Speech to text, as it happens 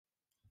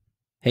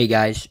Hey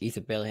guys,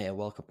 Ethan Bill here.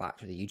 Welcome back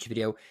to the YouTube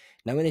video.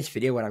 Now in this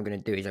video, what I'm going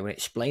to do is I'm going to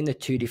explain the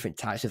two different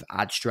types of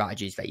ad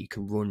strategies that you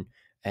can run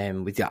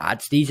with your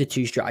ads. These are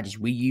two strategies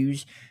we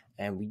use,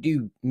 and we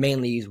do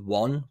mainly use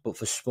one, but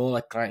for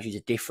smaller clients use a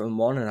different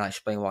one, and I'll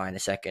explain why in a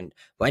second.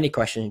 But any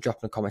questions, drop in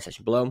the comment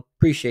section below.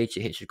 Appreciate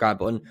it. Hit the subscribe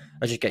button.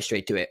 Let's just get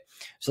straight to it.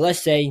 So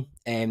let's say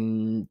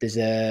there's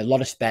a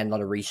lot of spend, a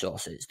lot of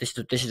resources. This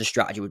is a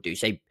strategy we'll do.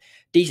 Say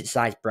decent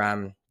sized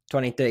brand,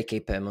 20,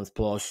 30k per month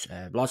plus,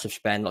 lots of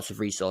spend, lots of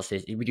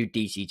resources. We do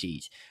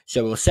DCGs.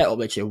 So we'll set up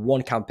literally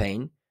one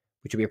campaign,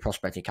 which will be a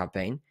prospecting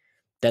campaign.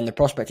 Then the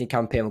prospecting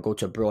campaign will go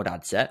to a broad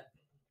ad set.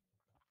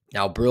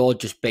 Now, broad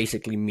just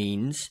basically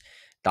means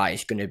that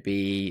it's going to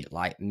be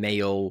like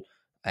male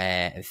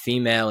and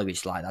female, if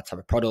it's like that type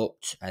of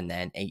product, and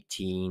then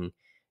 18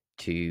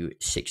 to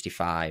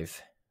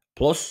 65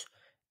 plus.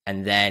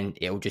 And then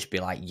it'll just be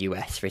like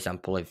US, for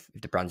example, if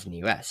the brand's in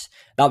the US.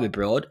 That'll be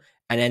broad.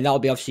 And then that'll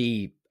be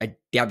obviously,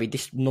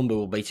 this number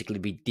will basically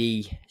be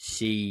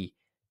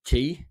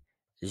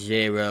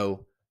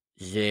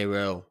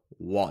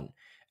DCT001.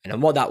 And then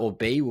what that will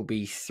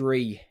be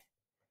 3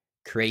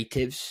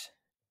 creatives,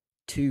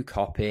 2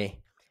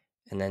 copy,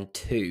 and then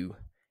 2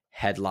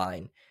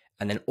 headline.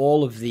 And then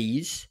all of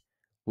these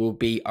will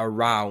be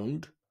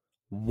around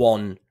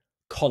one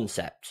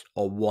concept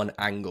or one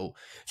angle.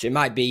 So it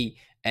might be,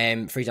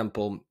 for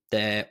example,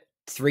 the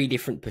 3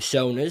 different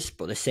personas,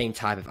 but the same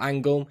type of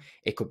angle.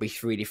 It could be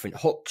 3 different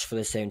hooks for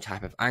the same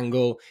type of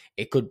angle.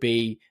 It could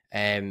be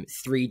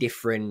 3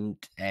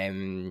 different,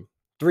 so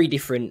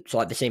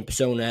like the same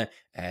persona,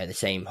 the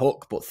same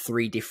hook, but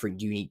 3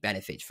 different unique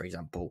benefits, for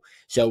example.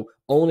 So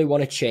only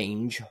want to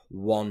change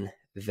one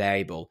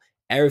variable.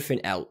 Everything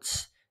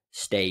else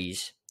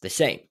stays the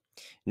same.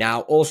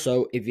 Now,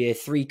 also, if your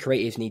 3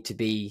 creatives need to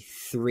be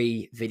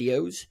 3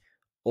 videos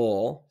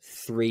or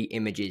 3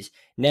 images,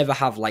 never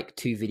have like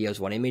 2 videos,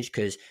 1 image,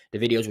 because the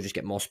videos will just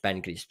get more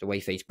spend because it's the way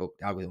Facebook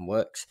algorithm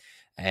works.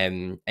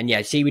 And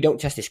yeah, see, we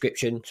don't test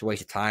description, it's a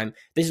waste of time.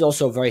 This is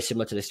also very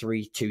similar to the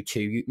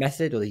 3-2-2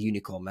 method or the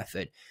unicorn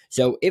method.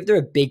 So if they're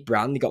a big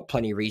brand, they've got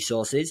plenty of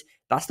resources,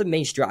 that's the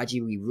main strategy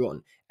we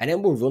run. And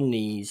then we'll run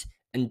these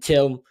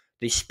until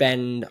they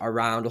spend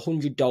around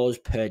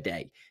 $100 per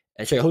day.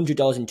 Sorry,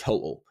 $100 in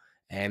total.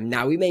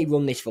 Now, we may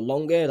run this for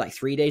longer, like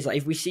 3 days. Like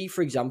if we see,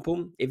 for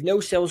example, if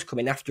no sales come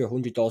in after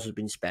 $100 has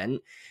been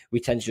spent, we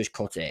tend to just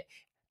cut it.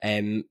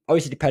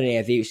 Obviously, depending on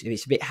our views, if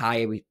it's a bit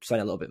higher, we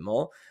spend a little bit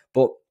more.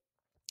 But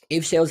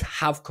if sales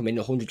have come in,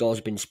 $100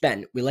 has been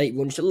spent, we let it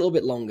run just a little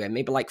bit longer,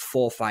 maybe like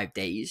 4 or 5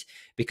 days,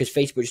 because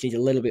Facebook just needs a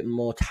little bit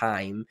more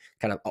time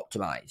kind of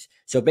optimize.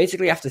 So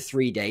basically after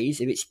 3 days,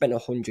 if it's spent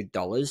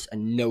 $100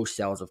 and no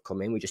sales have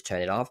come in, we just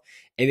turn it off.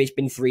 If it's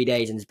been 3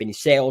 days and there's been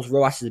sales,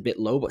 ROAS is a bit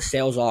low, but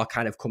sales are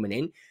kind of coming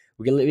in,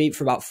 we're going to leave it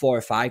for about 4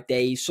 or 5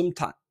 days, 4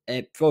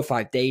 or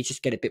 5 days,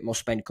 just get a bit more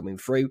spend coming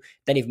through.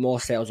 Then if more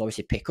sales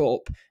obviously pick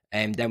up,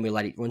 then we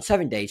let it run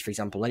 7 days, for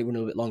example, let it run a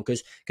little bit longer,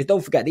 because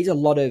don't forget, these are a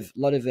lot of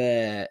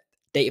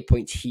data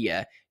points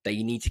here that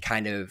you need to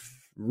kind of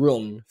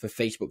run for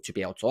Facebook to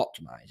be able to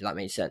optimize. If that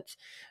makes sense.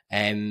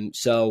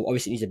 So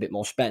obviously it needs a bit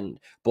more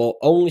spend, but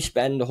only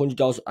spend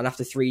 $100, and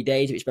after 3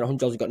 days, if you spend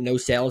 $100 and got no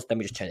sales, then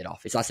we just turn it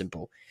off. It's that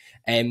simple.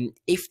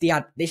 If the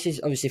ad, this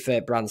is obviously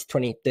for brands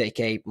 20,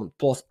 30k month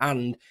plus,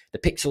 and the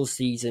pixel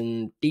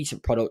season,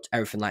 decent product,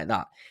 everything like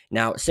that.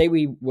 Now, say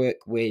we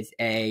work with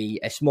a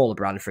smaller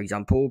brand, for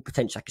example,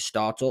 potentially like a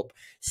startup.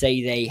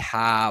 Say they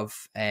have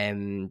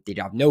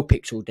no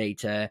pixel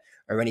data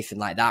or anything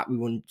like that. We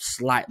run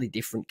slightly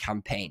different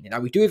campaign. Now,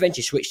 we do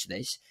eventually switch to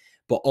this,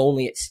 but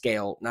only at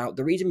scale. Now,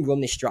 the reason we run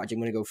this strategy,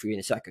 I'm going to go through in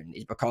a second,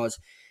 is because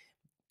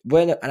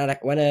when a ad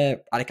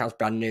account's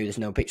brand new, there's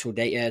no pixel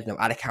data, there's no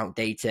ad account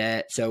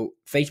data. So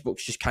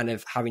Facebook's just kind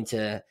of having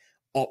to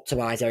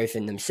optimize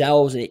everything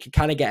themselves, and it can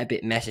kind of get a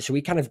bit messy. So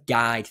we kind of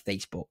guide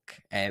Facebook,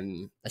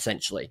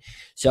 essentially.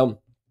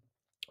 So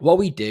what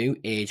we do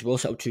is we'll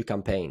set up 2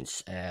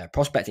 campaigns, a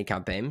prospecting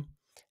campaign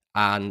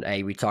and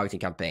a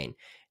retargeting campaign.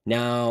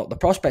 Now, the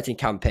prospecting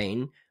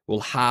campaign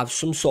will have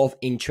some sort of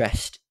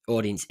interest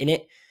audience in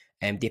it,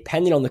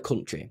 depending on the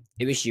country.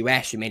 If it's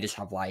US, we may just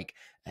have like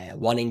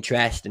 1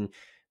 interest and,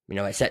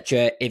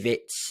 etc. If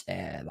it's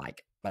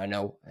like, I don't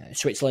know,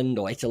 Switzerland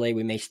or Italy,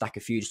 we may stack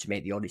a few just to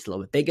make the audience a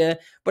little bit bigger,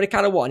 but I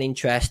kind of want an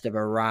interest of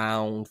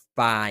around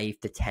 5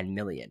 to 10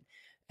 million.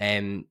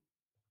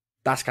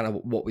 That's kind of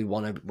what we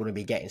want to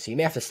be getting. So you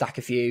may have to stack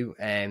a few,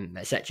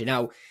 etc.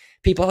 Now,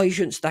 people, you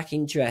shouldn't stack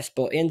interest,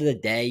 but at the end of the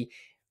day,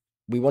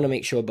 we want to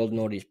make sure building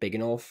an audience big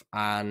enough,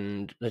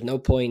 and there's no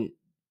point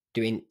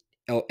doing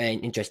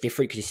interest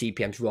different because your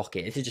CPMs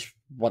rocket. This is just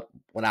what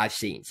I've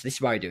seen. So this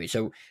is why I do it.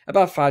 So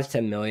about 5 to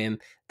 10 million.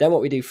 Then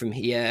what we do from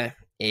here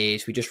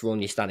is we just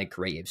run your standard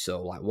creative.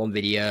 So like 1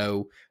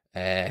 video,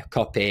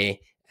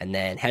 copy, and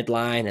then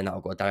headline, and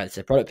that'll go direct to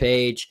the product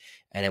page.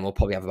 And then we'll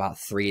probably have about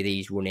 3 of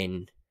these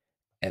running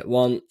at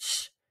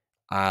once.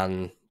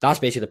 And that's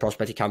basically the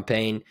prospecting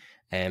campaign.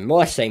 More or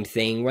less same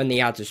thing. When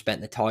the ads have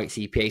spent, the target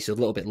CPA, so a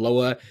little bit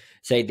lower.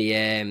 Say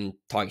the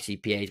target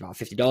CPA is about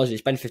 $50. If you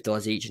spend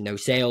 $50 each and no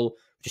sale,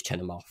 just turn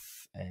them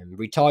off.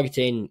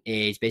 Retargeting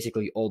is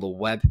basically all the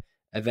web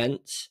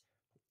events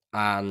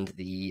and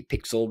the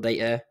pixel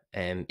data,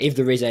 if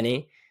there is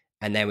any,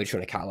 and then we're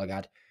trying to catalog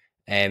ad,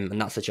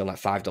 and that's actually on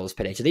like $5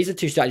 per day. So these are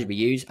two strategies we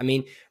use. I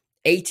mean,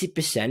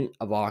 80%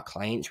 of our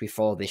clients, we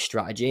follow this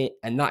strategy,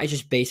 and that is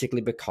just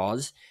basically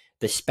because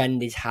the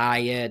spend is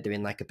higher. They're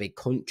in like a big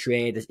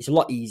country. It's a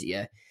lot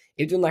easier.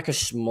 If you're in like a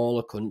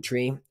smaller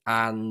country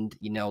and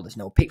there's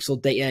no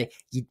pixel data,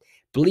 you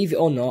believe it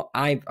or not,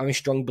 I'm a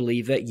strong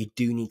believer you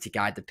do need to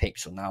guide the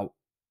pixel. Now,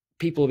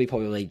 people will be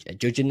probably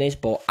judging this,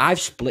 but I've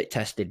split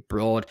tested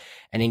broad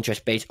and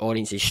interest-based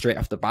audiences straight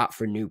off the bat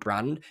for a new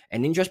brand.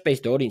 An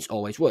interest-based audience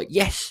always work.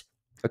 Yes.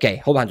 Okay,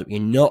 hold hands up. You're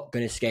not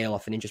going to scale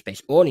off an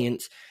interest-based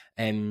audience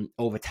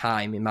over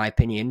time, in my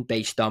opinion,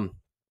 based on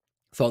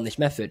following this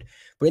method.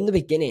 But in the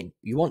beginning,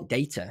 you want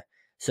data.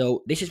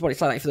 So this is what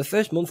it's like for the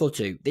first month or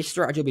two. This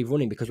strategy will be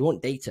running because we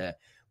want data.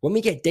 When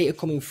we get data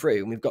coming through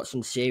and we've got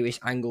some serious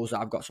angles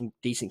that I've got some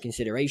decent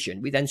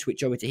consideration, we then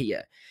switch over to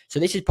here. So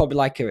this is probably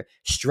like a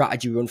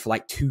strategy run for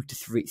like 2 to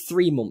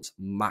 3 months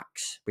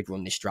max. We'd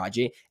run this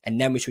strategy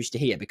and then we switch to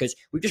here because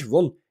we've just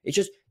run.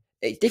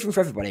 It's different for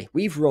everybody.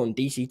 We've run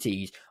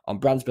DCTs on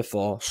brands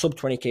before, sub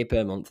 20K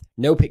per month,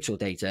 no pixel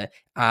data,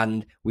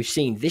 and we've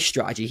seen this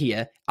strategy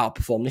here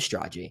outperform this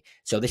strategy.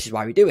 So this is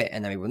why we do it.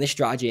 And then we run this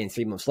strategy, and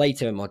 3 months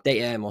later, more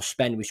data, more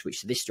spend, we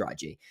switch to this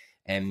strategy.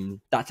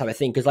 That type of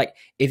thing. Because like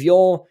if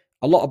you're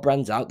a lot of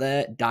brands out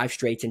there dive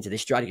straight into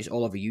this strategy, it's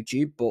all over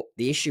YouTube. But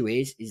the issue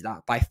is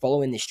that by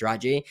following this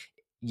strategy,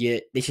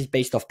 this is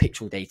based off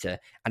pixel data.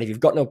 And if you've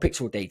got no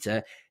pixel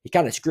data, you're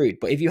kind of screwed.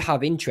 But if you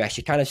have interest,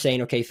 you're kind of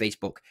saying, okay,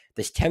 Facebook,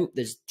 there's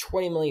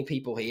 20 million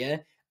people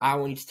here. I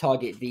want you to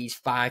target these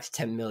 5 to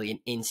 10 million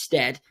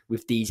instead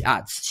with these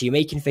ads. So you're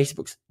making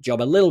Facebook's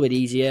job a little bit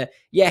easier.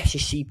 Yes,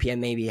 your CPM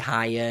may be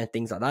higher,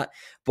 things like that.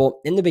 But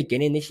in the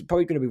beginning, this is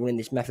probably going to be running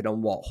this method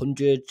on what,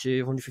 $100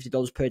 to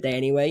 $150 per day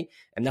anyway.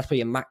 And that's where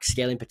your max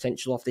scaling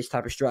potential of this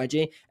type of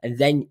strategy. And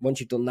then once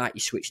you've done that, you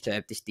switch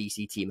to this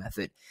DCT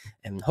method.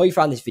 Hope you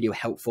found this video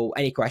helpful.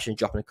 Any questions,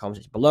 drop in the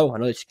comments below.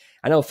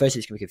 I know first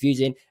it's going to be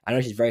confusing. I know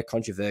this is very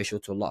controversial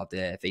to a lot of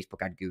the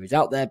Facebook ad gurus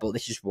out there, but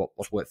this is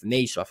what's worked for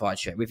me. So I thought I'd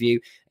share it with you.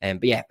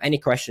 But yeah, any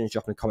questions,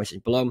 drop in the comments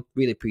below.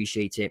 Really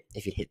appreciate it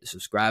if you hit the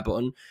subscribe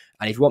button.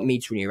 And if you want me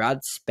to run your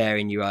ads,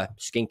 sparing you a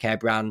skincare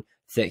brand,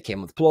 30K a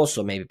month plus,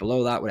 or maybe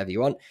below that, whatever you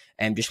want,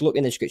 just look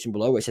in the description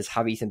below where it says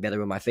have Ethan Bailey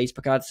run my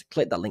Facebook ads.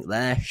 Click that link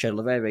there,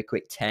 schedule a very, very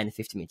quick 10,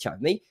 15 minute chat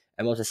with me,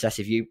 and we'll assess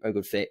if you are a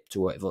good fit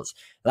to work with us.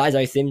 That is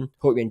everything.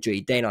 Hope you enjoyed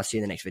your day, and I'll see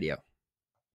you in the next video.